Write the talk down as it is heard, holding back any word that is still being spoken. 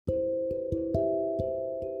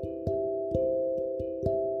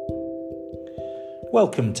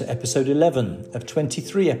Welcome to episode 11 of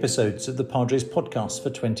 23 episodes of the Padre's podcast for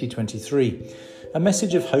 2023. A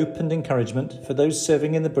message of hope and encouragement for those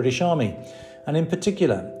serving in the British Army, and in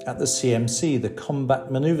particular at the CMC, the Combat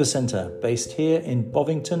Manoeuvre Centre, based here in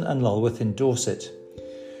Bovington and Lulworth in Dorset.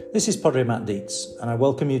 This is Padre Matt Dietz, and I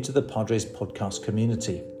welcome you to the Padre's podcast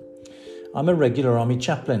community. I'm a regular Army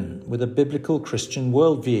Chaplain with a biblical Christian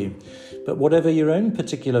worldview, but whatever your own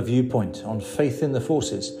particular viewpoint on faith in the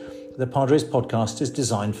forces, the Padre's podcast is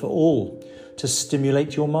designed for all, to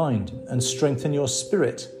stimulate your mind and strengthen your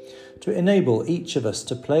spirit, to enable each of us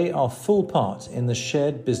to play our full part in the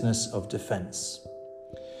shared business of defence.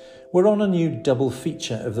 We're on a new double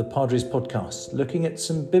feature of the Padre's podcast, looking at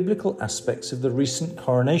some biblical aspects of the recent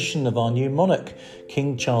coronation of our new monarch,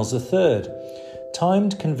 King Charles III,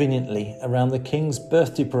 timed conveniently around the King's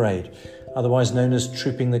birthday parade, otherwise known as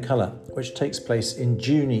Trooping the Colour, which takes place in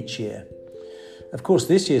June each year. Of course,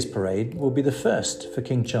 this year's parade will be the first for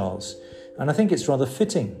King Charles, and I think it's rather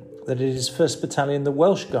fitting that it is 1st Battalion, the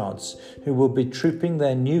Welsh Guards, who will be trooping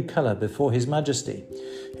their new colour before His Majesty,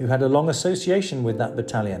 who had a long association with that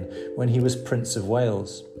battalion when he was Prince of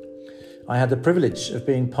Wales. I had the privilege of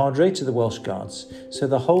being Padre to the Welsh Guards, so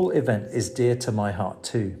the whole event is dear to my heart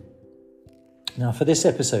too. Now, for this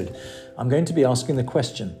episode, I'm going to be asking the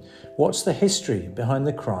question, what's the history behind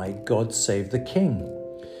the cry, God Save the King?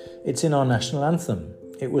 It's in our national anthem.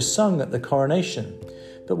 It was sung at the coronation,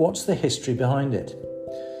 but what's the history behind it?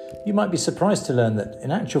 You might be surprised to learn that,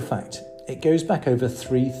 in actual fact, it goes back over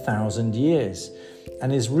 3,000 years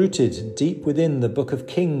and is rooted deep within the Book of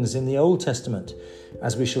Kings in the Old Testament,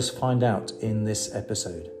 as we shall find out in this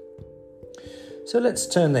episode. So let's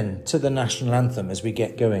turn then to the national anthem as we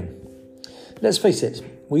get going. Let's face it,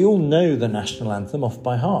 we all know the national anthem off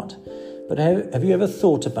by heart, but have you ever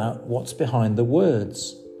thought about what's behind the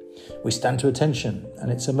words? We stand to attention,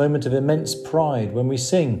 and it's a moment of immense pride when we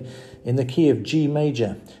sing in the key of G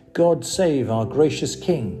major, God save our gracious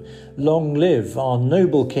King, long live our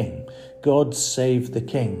noble King, God save the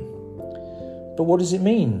King. But what does it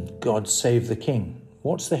mean, God save the King?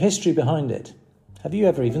 What's the history behind it? Have you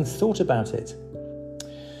ever even thought about it?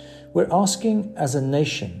 We're asking as a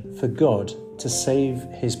nation for God to save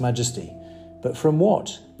His Majesty, but from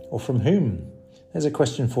what or from whom? There's a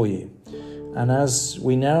question for you. And as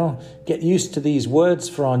we now get used to these words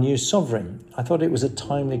for our new sovereign, I thought it was a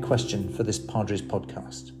timely question for this Padre's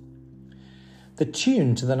podcast. The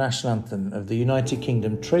tune to the national anthem of the United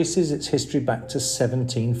Kingdom traces its history back to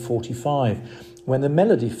 1745, when the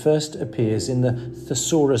melody first appears in the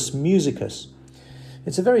Thesaurus Musicus.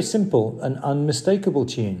 It's a very simple and unmistakable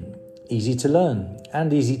tune, easy to learn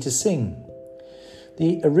and easy to sing.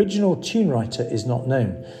 The original tune writer is not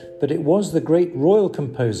known, but it was the great royal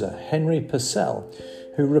composer Henry Purcell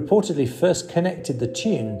who reportedly first connected the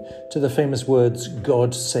tune to the famous words,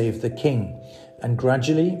 God Save the King, and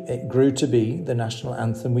gradually it grew to be the national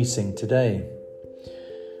anthem we sing today.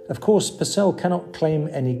 Of course, Purcell cannot claim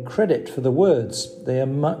any credit for the words. They are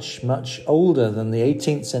much, much older than the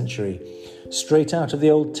 18th century, straight out of the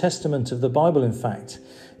Old Testament of the Bible, in fact,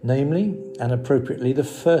 namely, and appropriately, the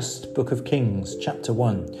first book of Kings, chapter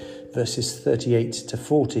 1, verses 38 to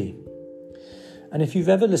 40. And if you've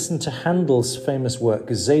ever listened to Handel's famous work,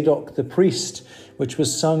 Zadok the Priest, which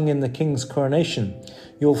was sung in the king's coronation,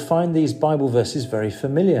 you'll find these Bible verses very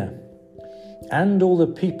familiar. And all the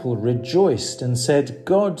people rejoiced and said,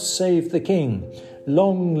 God save the king,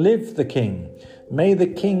 long live the king, may the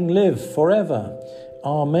king live forever,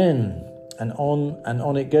 amen. And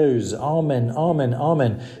on it goes, amen, amen,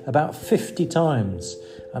 amen, about 50 times.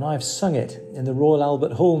 And I've sung it in the Royal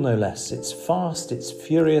Albert Hall, no less. It's fast, it's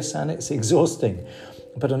furious, and it's exhausting,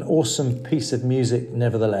 but an awesome piece of music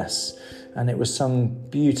nevertheless. And it was sung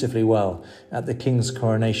beautifully well at the King's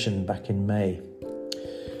coronation back in May.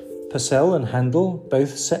 Purcell and Handel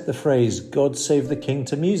both set the phrase, God save the king,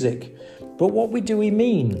 to music. But what do we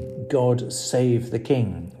mean, God save the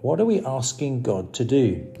king? What are we asking God to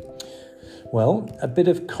do? Well, a bit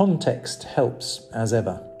of context helps as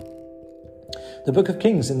ever. The Book of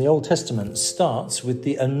Kings in the Old Testament starts with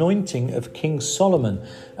the anointing of King Solomon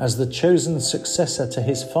as the chosen successor to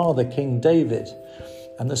his father, King David.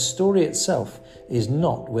 And the story itself is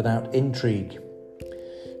not without intrigue.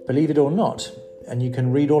 Believe it or not, and you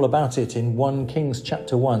can read all about it in 1 Kings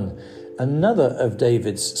chapter 1, another of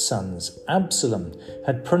David's sons, Absalom,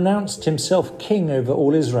 had pronounced himself king over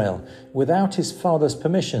all Israel without his father's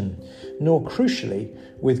permission, nor crucially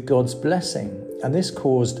with God's blessing, and this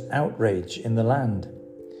caused outrage in the land.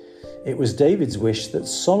 It was David's wish that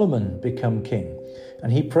Solomon become king,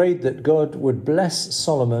 and he prayed that God would bless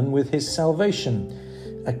Solomon with his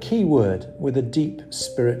salvation, a key word with a deep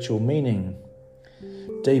spiritual meaning.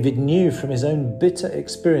 David knew from his own bitter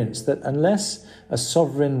experience that unless a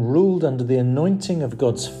sovereign ruled under the anointing of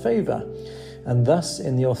God's favour, and thus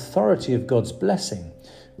in the authority of God's blessing,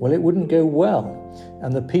 well, it wouldn't go well,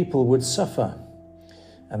 and the people would suffer.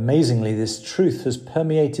 Amazingly, this truth has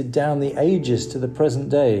permeated down the ages to the present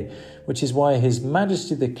day, which is why His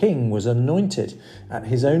Majesty the King was anointed at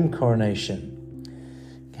his own coronation.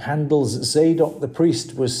 Handel's Zadok the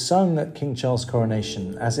priest was sung at King Charles'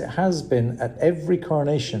 coronation, as it has been at every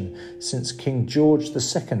coronation since King George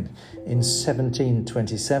II in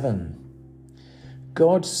 1727.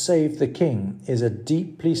 God Save the King is a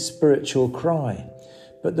deeply spiritual cry,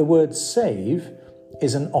 but the word save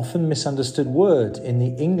is an often misunderstood word in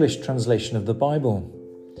the English translation of the Bible.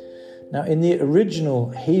 Now, in the original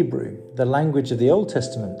Hebrew, the language of the Old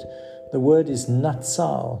Testament, the word is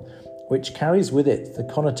natsal, which carries with it the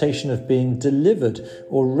connotation of being delivered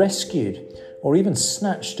or rescued or even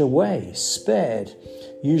snatched away, spared,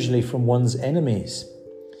 usually from one's enemies.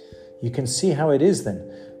 You can see how it is then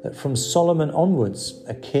that from Solomon onwards,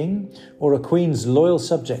 a king or a queen's loyal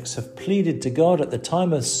subjects have pleaded to God at the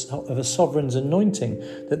time of a sovereign's anointing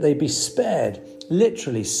that they be spared,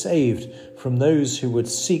 literally saved, from those who would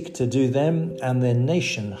seek to do them and their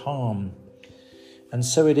nation harm. And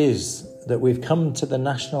so it is that we've come to the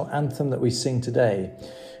national anthem that we sing today,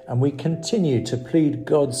 and we continue to plead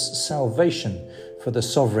God's salvation for the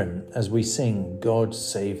sovereign as we sing God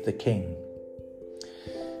Save the King.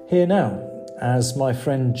 Here now, as my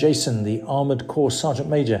friend Jason, the Armoured Corps Sergeant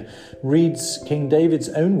Major, reads King David's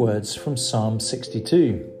own words from Psalm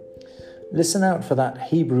 62. Listen out for that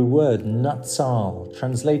Hebrew word, natsal,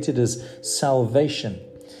 translated as salvation,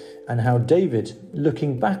 and how David,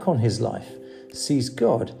 looking back on his life, sees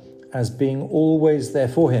God as being always there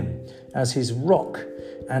for him, as his rock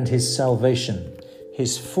and his salvation,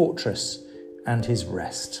 his fortress and his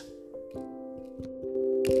rest.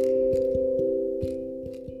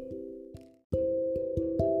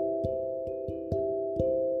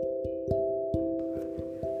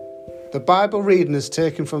 The Bible reading is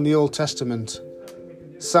taken from the Old Testament,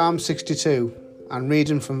 Psalm 62, and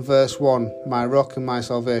reading from verse 1, my rock and my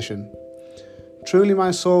salvation. Truly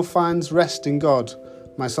my soul finds rest in God,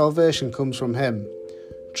 my salvation comes from Him.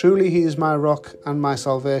 Truly He is my rock and my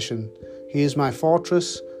salvation. He is my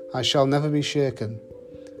fortress, I shall never be shaken.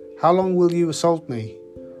 How long will you assault me?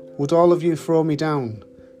 Would all of you throw me down?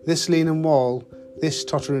 This leaning wall, this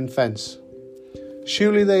tottering fence.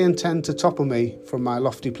 Surely they intend to topple me from my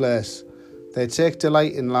lofty place. They take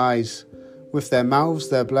delight in lies. With their mouths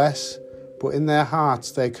they bless, but in their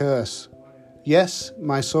hearts they curse. Yes,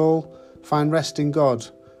 my soul, find rest in God.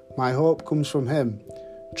 My hope comes from Him.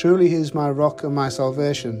 Truly He is my rock and my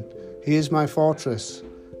salvation. He is my fortress.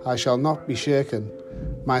 I shall not be shaken.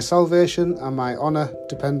 My salvation and my honour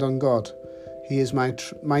depend on God. He is my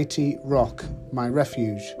mighty rock, my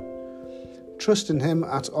refuge. Trust in Him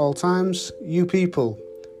at all times. You people,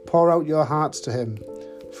 pour out your hearts to Him,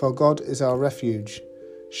 for God is our refuge.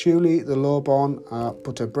 Surely the lowborn are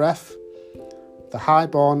but a breath, the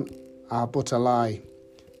highborn are but a lie.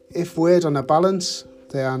 If weighed on a balance,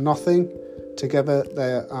 they are nothing. Together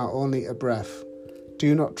they are only a breath.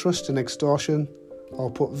 Do not trust in extortion,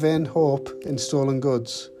 or put vain hope in stolen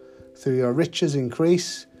goods. Through your riches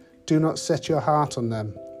increase, do not set your heart on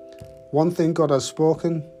them. One thing God has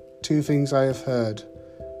spoken, two things I have heard.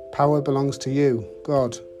 Power belongs to you,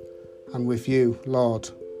 God, and with you, Lord,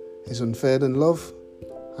 is unfailing love,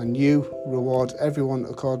 and you reward everyone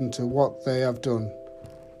according to what they have done.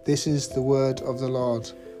 This is the word of the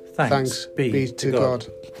Lord. Thanks be to God.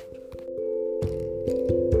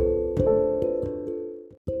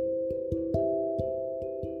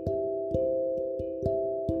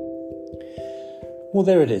 Well,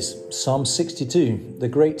 there it is, Psalm 62, the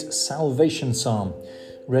great salvation psalm,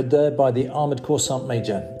 read there by the Armoured Corps Sergeant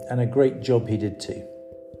Major, and a great job he did too.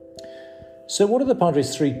 So what are the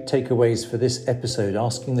Padre's three takeaways for this episode,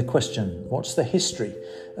 asking the question, what's the history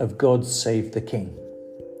of God Save the King?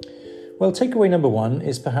 Well, takeaway number one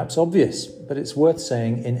is perhaps obvious, but it's worth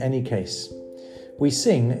saying in any case. We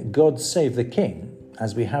sing God Save the King,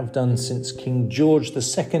 as we have done since King George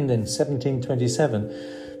II in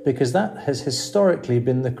 1727, because that has historically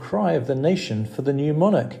been the cry of the nation for the new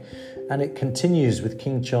monarch, and it continues with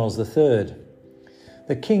King Charles III.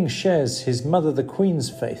 The king shares his mother the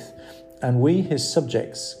Queen's faith, and we, his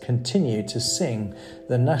subjects, continue to sing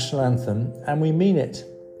the national anthem, and we mean it.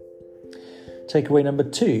 Takeaway number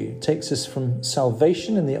two takes us from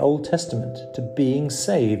salvation in the Old Testament to being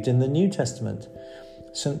saved in the New Testament.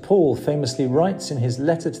 St. Paul famously writes in his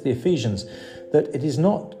letter to the Ephesians that it is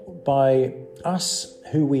not by us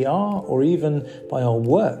who we are or even by our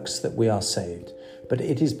works that we are saved, But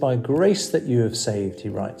it is by grace that you have saved, he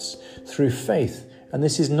writes, through faith, and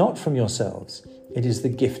this is not from yourselves. It is the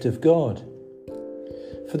gift of God.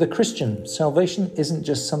 For the Christian, salvation isn't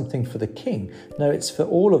just something for the king. No, it's for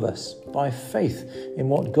all of us, by faith in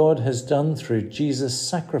what God has done through Jesus'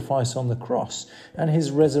 sacrifice on the cross and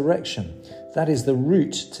his resurrection. That is the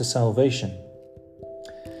route to salvation.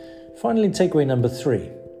 Finally, takeaway number 3.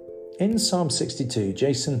 In Psalm 62,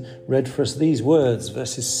 Jason read for us these words,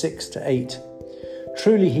 verses 6 to 8.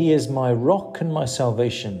 Truly he is my rock and my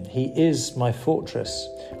salvation. He is my fortress.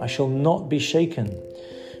 I shall not be shaken.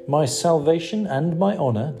 My salvation and my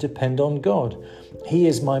honour depend on God. He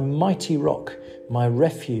is my mighty rock, my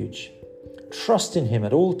refuge. Trust in him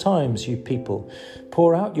at all times, you people.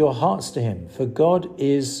 Pour out your hearts to him, for God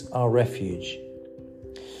is our refuge.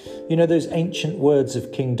 You know those ancient words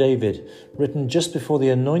of King David, written just before the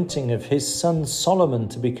anointing of his son Solomon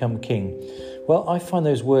to become king? Well, I find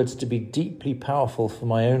those words to be deeply powerful for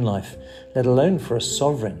my own life, let alone for a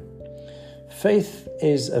sovereign. Faith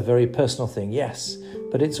is a very personal thing, yes,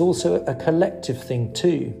 but it's also a collective thing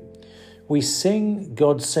too. We sing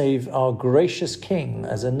God Save Our Gracious King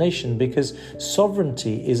as a nation because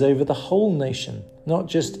sovereignty is over the whole nation, not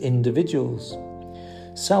just individuals.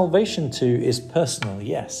 Salvation too is personal,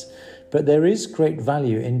 yes, but there is great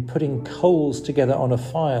value in putting coals together on a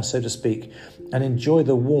fire, so to speak, and enjoy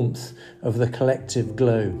the warmth of the collective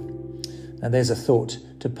glow. And there's a thought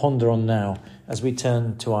to ponder on now as we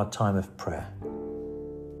turn to our time of prayer.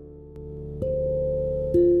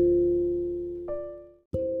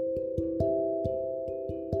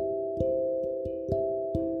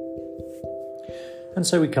 And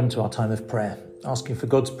so we come to our time of prayer, asking for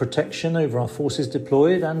God's protection over our forces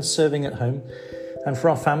deployed and serving at home, and for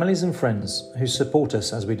our families and friends who support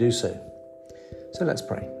us as we do so. So let's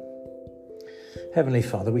pray. Heavenly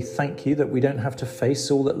Father, we thank you that we don't have to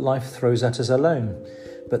face all that life throws at us alone,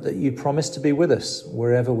 but that you promise to be with us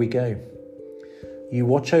wherever we go. You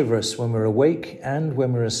watch over us when we're awake and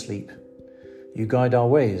when we're asleep. You guide our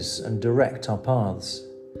ways and direct our paths.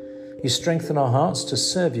 You strengthen our hearts to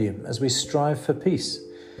serve you as we strive for peace,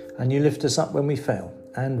 and you lift us up when we fail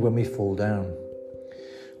and when we fall down.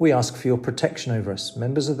 We ask for your protection over us,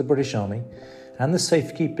 members of the British Army, and the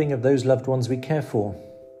safekeeping of those loved ones we care for.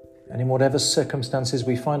 And in whatever circumstances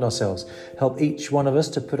we find ourselves, help each one of us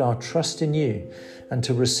to put our trust in you and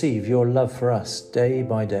to receive your love for us day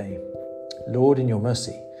by day. Lord, in your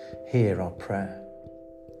mercy, hear our prayer.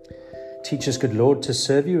 Teach us, good Lord, to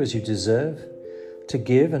serve you as you deserve, to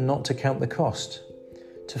give and not to count the cost,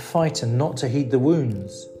 to fight and not to heed the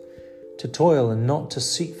wounds, to toil and not to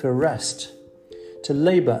seek for rest, to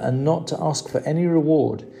labour and not to ask for any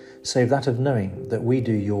reward, save that of knowing that we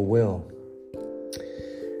do your will.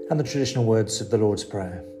 And the traditional words of the Lord's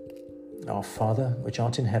Prayer. Our Father, which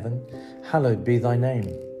art in heaven, hallowed be thy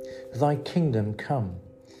name. Thy kingdom come.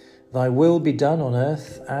 Thy will be done on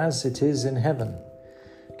earth as it is in heaven.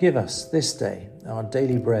 Give us this day our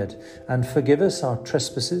daily bread, and forgive us our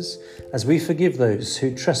trespasses, as we forgive those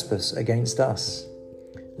who trespass against us.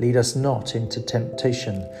 Lead us not into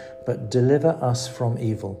temptation, but deliver us from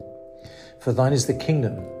evil. For thine is the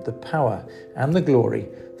kingdom, the power, and the glory,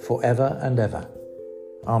 forever and ever.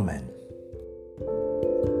 Amen.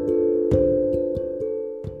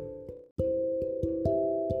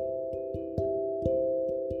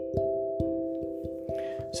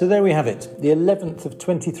 So there we have it, the 11th of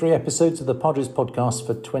 23 episodes of the Padres podcast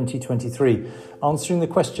for 2023, answering the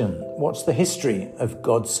question, what's the history of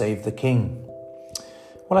God Save the King?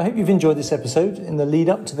 Well, I hope you've enjoyed this episode in the lead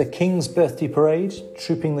up to the King's birthday parade,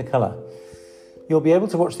 Trooping the Colour. You'll be able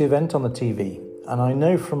to watch the event on the TV, and I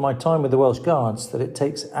know from my time with the Welsh Guards that it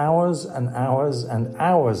takes hours and hours and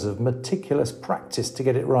hours of meticulous practice to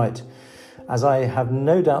get it right, as I have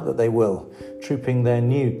no doubt that they will, trooping their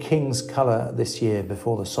new King's colour this year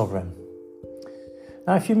before the Sovereign.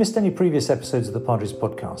 Now, if you missed any previous episodes of the Padres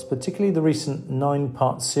podcast, particularly the recent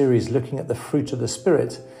 9-part series looking at the fruit of the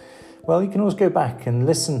Spirit, well, you can always go back and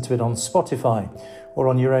listen to it on Spotify or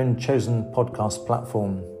on your own chosen podcast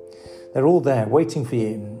platform. They're all there waiting for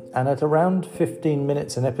you, and at around 15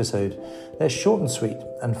 minutes an episode, they're short and sweet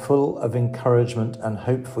and full of encouragement and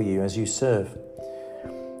hope for you as you serve.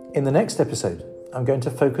 In the next episode, I'm going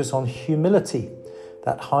to focus on humility,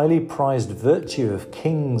 that highly prized virtue of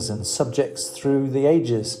kings and subjects through the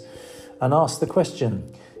ages, and ask the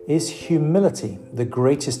question, is humility the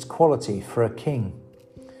greatest quality for a king?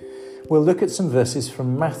 We'll look at some verses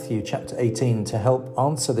from Matthew chapter 18 to help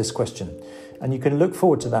answer this question, and you can look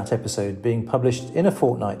forward to that episode being published in a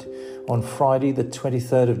fortnight on Friday the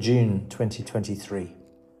 23rd of June 2023.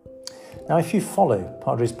 Now, if you follow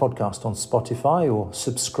Padre's podcast on Spotify or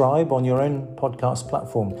subscribe on your own podcast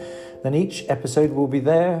platform, then each episode will be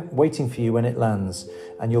there waiting for you when it lands,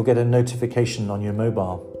 and you'll get a notification on your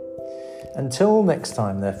mobile. Until next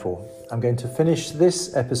time, therefore, I'm going to finish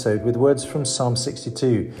this episode with words from Psalm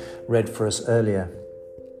 62, read for us earlier.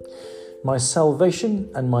 My salvation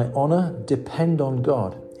and my honour depend on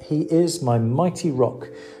God. He is my mighty rock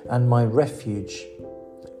and my refuge.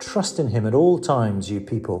 Trust in him at all times, you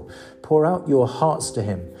people. Pour out your hearts to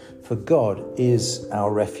him, for God is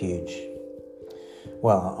our refuge.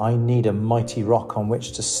 Well, I need a mighty rock on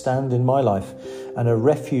which to stand in my life and a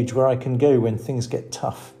refuge where I can go when things get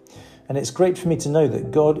tough. And it's great for me to know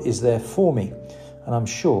that God is there for me, and I'm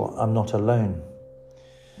sure I'm not alone.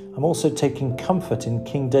 I'm also taking comfort in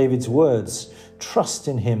King David's words, trust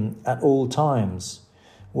in him at all times.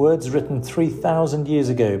 Words written 3,000 years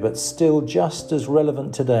ago, but still just as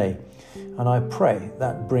relevant today. And I pray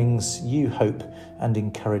that brings you hope and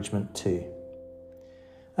encouragement too.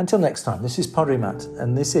 Until next time, this is Padre Matt,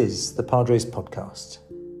 and this is the Padres Podcast.